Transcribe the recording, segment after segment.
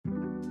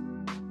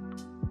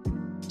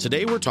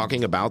Today we're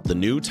talking about the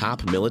new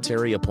top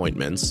military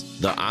appointments,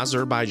 the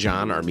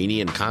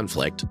Azerbaijan-Armenian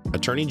conflict,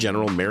 Attorney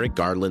General Merrick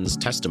Garland's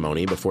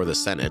testimony before the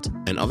Senate,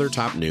 and other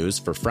top news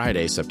for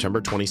Friday,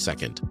 September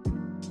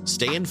 22nd.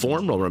 Stay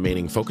informed while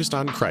remaining focused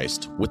on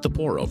Christ with the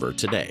pour-over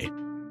today.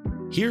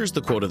 Here's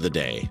the quote of the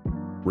day.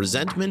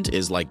 Resentment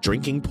is like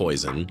drinking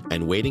poison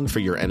and waiting for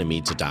your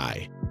enemy to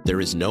die.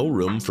 There is no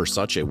room for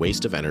such a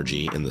waste of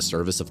energy in the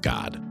service of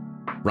God.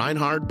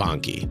 Reinhard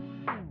Bonnke.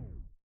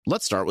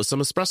 Let's start with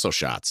some espresso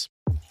shots.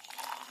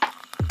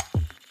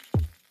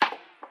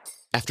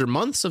 After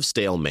months of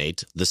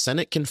stalemate, the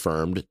Senate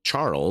confirmed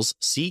Charles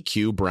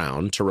C.Q.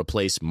 Brown to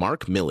replace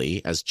Mark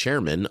Milley as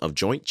chairman of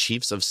Joint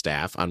Chiefs of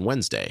Staff on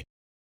Wednesday.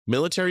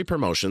 Military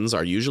promotions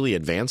are usually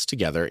advanced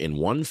together in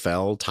one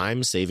fell,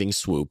 time-saving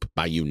swoop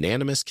by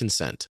unanimous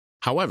consent.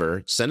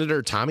 However,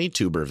 Senator Tommy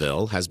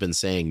Tuberville has been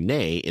saying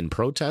nay in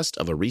protest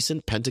of a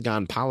recent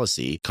Pentagon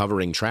policy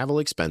covering travel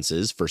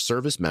expenses for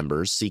service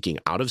members seeking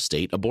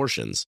out-of-state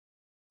abortions.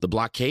 The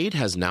blockade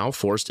has now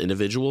forced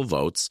individual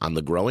votes on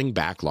the growing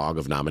backlog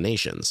of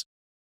nominations.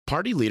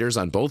 Party leaders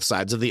on both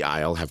sides of the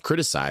aisle have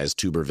criticized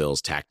Tuberville's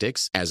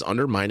tactics as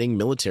undermining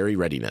military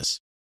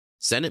readiness.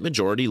 Senate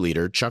Majority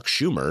Leader Chuck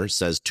Schumer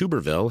says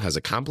Tuberville has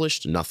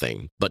accomplished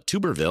nothing, but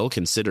Tuberville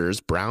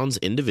considers Brown's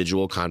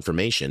individual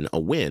confirmation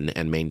a win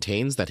and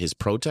maintains that his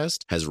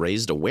protest has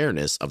raised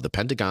awareness of the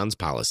Pentagon's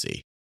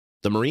policy.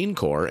 The Marine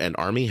Corps and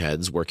Army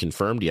heads were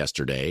confirmed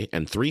yesterday,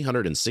 and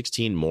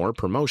 316 more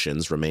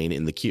promotions remain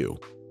in the queue.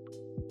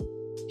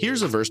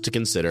 Here's a verse to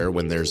consider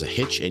when there's a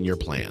hitch in your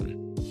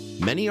plan.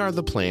 Many are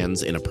the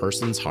plans in a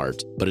person's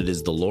heart, but it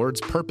is the Lord's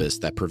purpose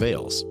that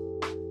prevails.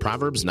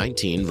 Proverbs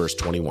 19, verse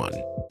 21.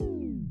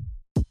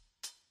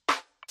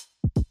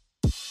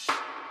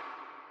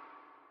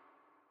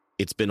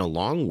 It's been a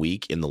long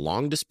week in the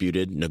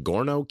long-disputed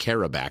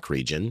Nagorno-Karabakh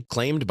region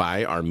claimed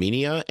by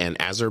Armenia and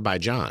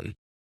Azerbaijan.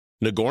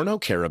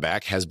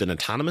 Nagorno-Karabakh has been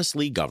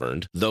autonomously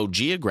governed, though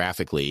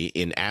geographically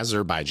in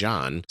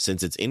Azerbaijan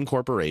since its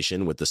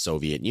incorporation with the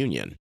Soviet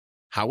Union.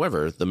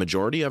 However, the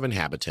majority of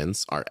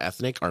inhabitants are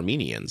ethnic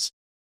Armenians.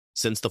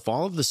 Since the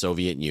fall of the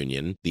Soviet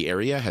Union, the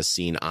area has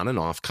seen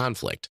on-and-off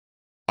conflict.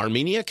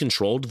 Armenia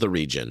controlled the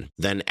region,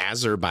 then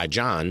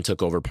Azerbaijan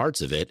took over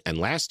parts of it, and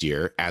last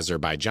year,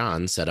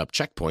 Azerbaijan set up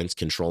checkpoints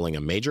controlling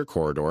a major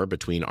corridor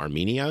between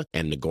Armenia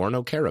and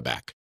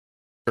Nagorno-Karabakh.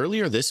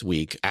 Earlier this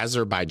week,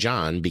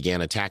 Azerbaijan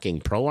began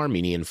attacking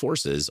pro-Armenian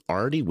forces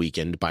already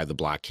weakened by the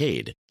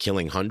blockade,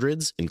 killing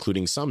hundreds,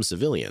 including some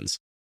civilians.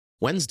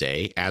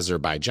 Wednesday,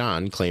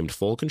 Azerbaijan claimed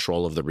full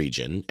control of the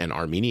region, and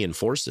Armenian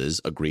forces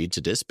agreed to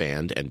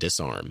disband and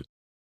disarm.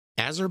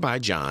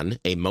 Azerbaijan,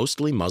 a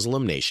mostly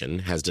Muslim nation,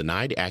 has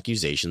denied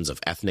accusations of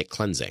ethnic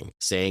cleansing,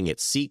 saying it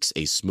seeks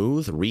a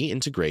smooth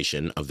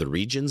reintegration of the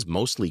region's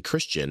mostly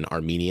Christian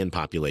Armenian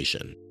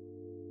population.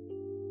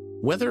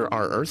 Whether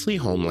our earthly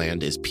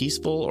homeland is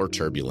peaceful or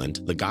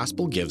turbulent, the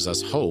gospel gives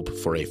us hope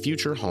for a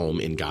future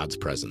home in God's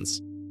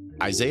presence.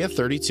 Isaiah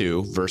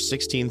 32, verse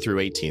 16 through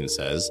 18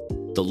 says,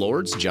 "The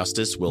Lord's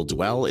justice will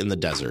dwell in the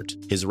desert,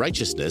 his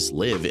righteousness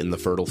live in the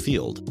fertile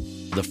field.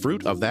 The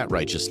fruit of that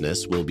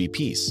righteousness will be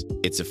peace.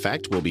 Its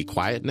effect will be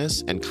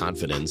quietness and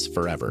confidence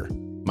forever.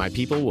 My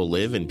people will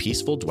live in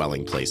peaceful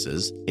dwelling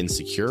places, in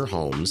secure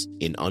homes,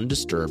 in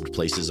undisturbed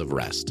places of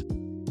rest."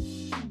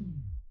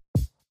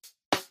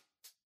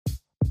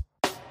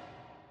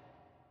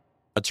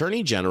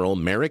 Attorney General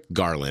Merrick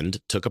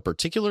Garland took a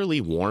particularly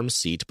warm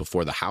seat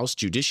before the House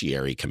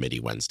Judiciary Committee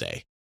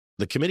Wednesday.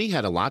 The committee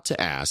had a lot to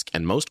ask,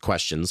 and most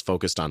questions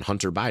focused on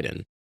Hunter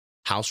Biden.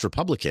 House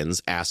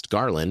Republicans asked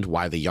Garland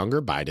why the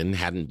younger Biden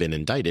hadn't been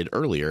indicted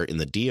earlier in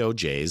the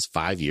DOJ's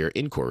 5-year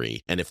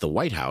inquiry, and if the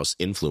White House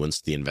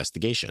influenced the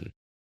investigation.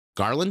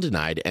 Garland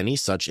denied any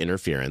such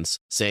interference,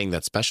 saying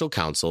that special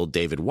counsel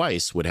David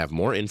Weiss would have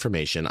more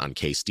information on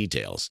case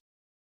details.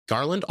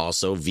 Garland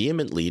also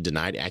vehemently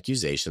denied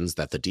accusations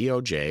that the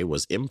DOJ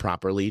was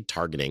improperly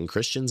targeting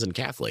Christians and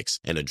Catholics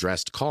and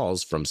addressed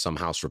calls from some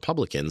House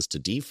Republicans to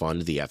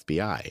defund the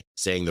FBI,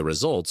 saying the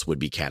results would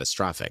be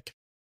catastrophic.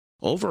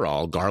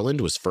 Overall,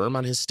 Garland was firm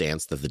on his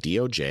stance that the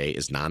DOJ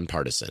is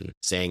nonpartisan,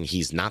 saying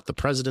he's not the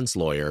president's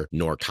lawyer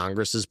nor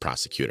Congress's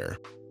prosecutor.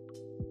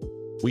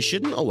 We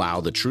shouldn't allow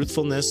the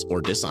truthfulness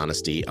or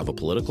dishonesty of a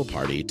political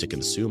party to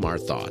consume our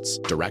thoughts,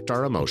 direct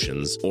our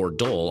emotions, or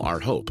dull our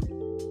hope.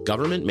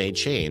 Government may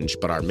change,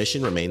 but our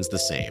mission remains the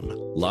same: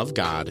 love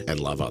God and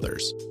love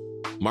others.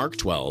 Mark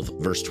 12,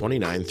 verse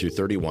 29 through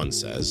 31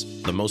 says,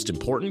 "The most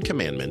important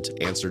commandment,"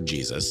 answered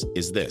Jesus,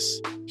 "is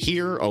this: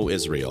 Hear, O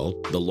Israel,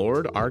 the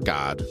Lord our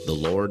God, the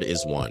Lord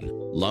is one.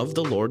 Love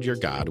the Lord your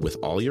God with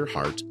all your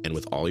heart and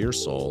with all your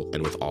soul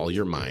and with all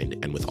your mind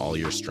and with all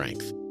your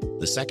strength.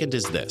 The second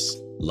is this: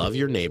 love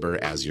your neighbor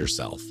as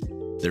yourself.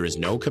 There is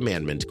no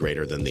commandment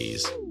greater than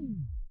these."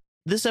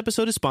 This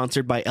episode is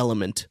sponsored by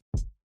Element.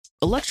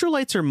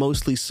 Electrolytes are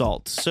mostly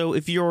salt, so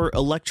if your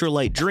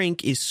electrolyte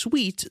drink is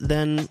sweet,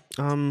 then,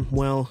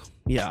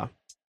 yeah.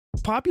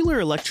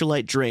 Popular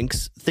electrolyte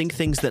drinks, think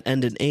things that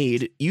end in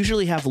 "aid,"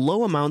 usually have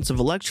low amounts of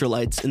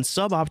electrolytes in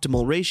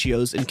suboptimal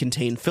ratios and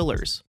contain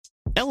fillers.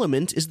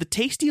 Element is the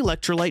tasty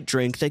electrolyte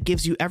drink that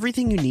gives you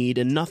everything you need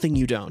and nothing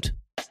you don't.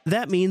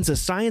 That means a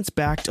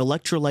science-backed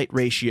electrolyte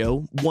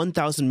ratio,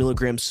 1,000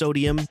 milligrams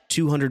sodium,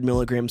 200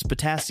 milligrams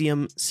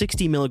potassium,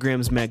 60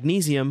 milligrams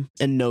magnesium,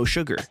 and no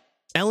sugar.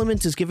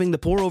 Element is giving the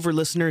Pour Over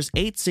listeners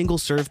 8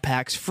 single-serve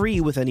packs free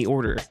with any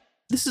order.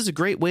 This is a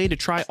great way to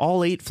try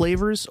all 8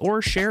 flavors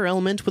or share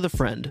Element with a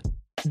friend.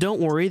 Don't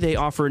worry, they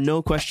offer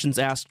no questions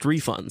asked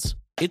refunds.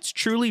 It's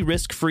truly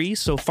risk-free,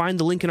 so find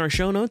the link in our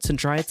show notes and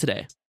try it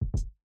today.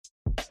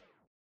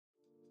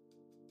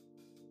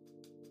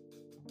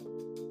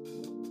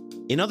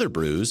 In other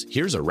brews,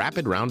 here's a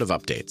rapid round of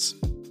updates.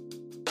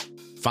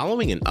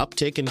 Following an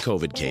uptick in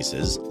COVID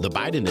cases, the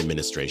Biden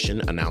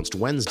administration announced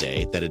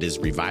Wednesday that it is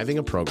reviving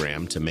a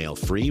program to mail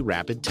free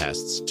rapid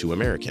tests to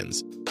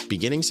Americans.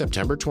 Beginning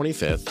September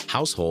 25th,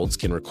 households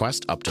can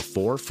request up to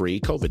 4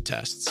 free COVID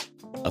tests.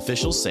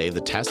 Officials say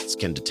the tests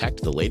can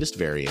detect the latest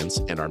variants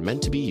and are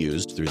meant to be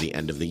used through the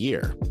end of the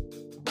year.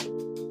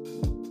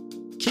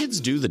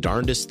 Kids do the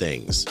darndest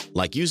things,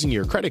 like using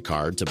your credit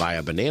card to buy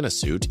a banana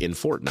suit in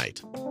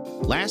Fortnite.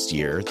 Last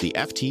year, the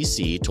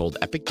FTC told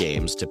Epic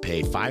Games to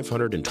pay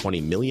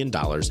 $520 million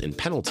in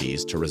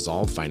penalties to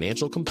resolve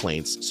financial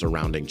complaints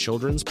surrounding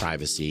children's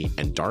privacy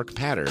and dark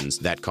patterns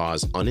that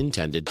cause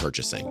unintended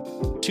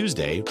purchasing.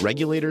 Tuesday,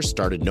 regulators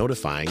started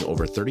notifying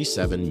over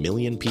 37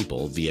 million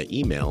people via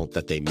email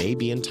that they may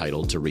be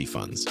entitled to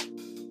refunds.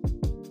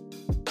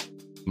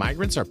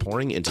 Migrants are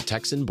pouring into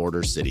Texan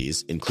border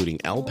cities, including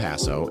El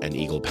Paso and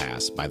Eagle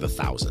Pass, by the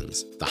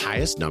thousands, the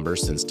highest number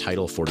since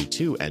Title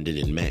 42 ended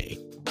in May.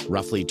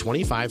 Roughly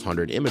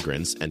 2,500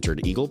 immigrants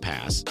entered Eagle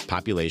Pass,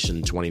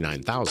 population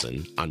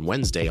 29,000, on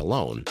Wednesday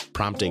alone,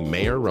 prompting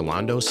Mayor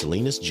Rolando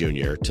Salinas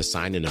Jr. to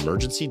sign an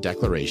emergency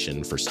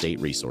declaration for state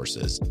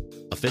resources.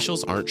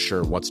 Officials aren't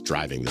sure what's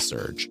driving the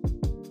surge.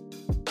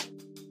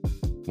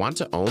 Want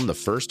to own the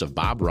first of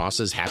Bob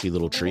Ross's Happy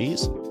Little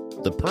Trees?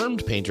 The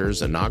Permed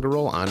Painter's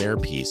inaugural on-air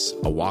piece,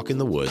 A Walk in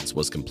the Woods,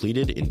 was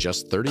completed in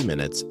just 30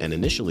 minutes and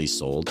initially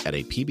sold at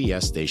a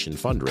PBS station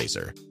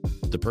fundraiser.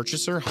 The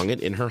purchaser hung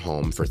it in her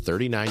home for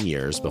 39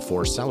 years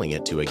before selling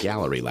it to a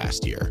gallery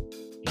last year.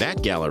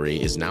 That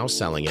gallery is now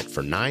selling it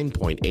for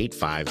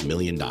 $9.85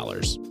 million.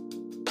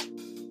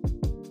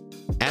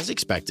 As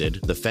expected,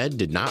 the Fed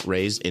did not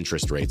raise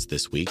interest rates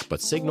this week,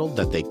 but signaled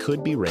that they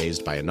could be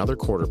raised by another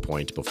quarter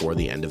point before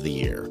the end of the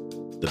year.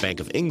 The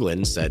Bank of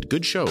England said,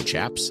 "Good show,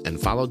 chaps," and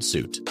followed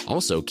suit,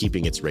 also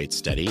keeping its rates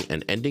steady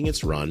and ending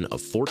its run of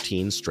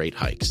 14 straight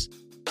hikes.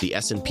 The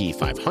S&P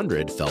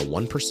 500 fell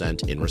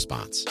 1% in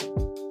response.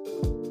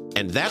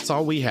 And that's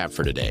all we have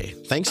for today.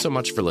 Thanks so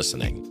much for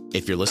listening.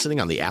 If you're listening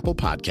on the Apple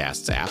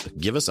Podcasts app,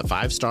 give us a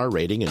 5-star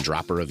rating and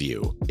drop a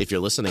review. If you're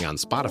listening on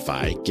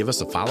Spotify, give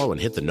us a follow and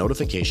hit the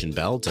notification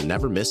bell to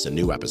never miss a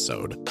new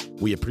episode.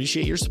 We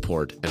appreciate your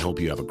support and hope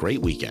you have a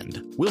great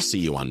weekend. We'll see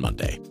you on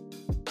Monday.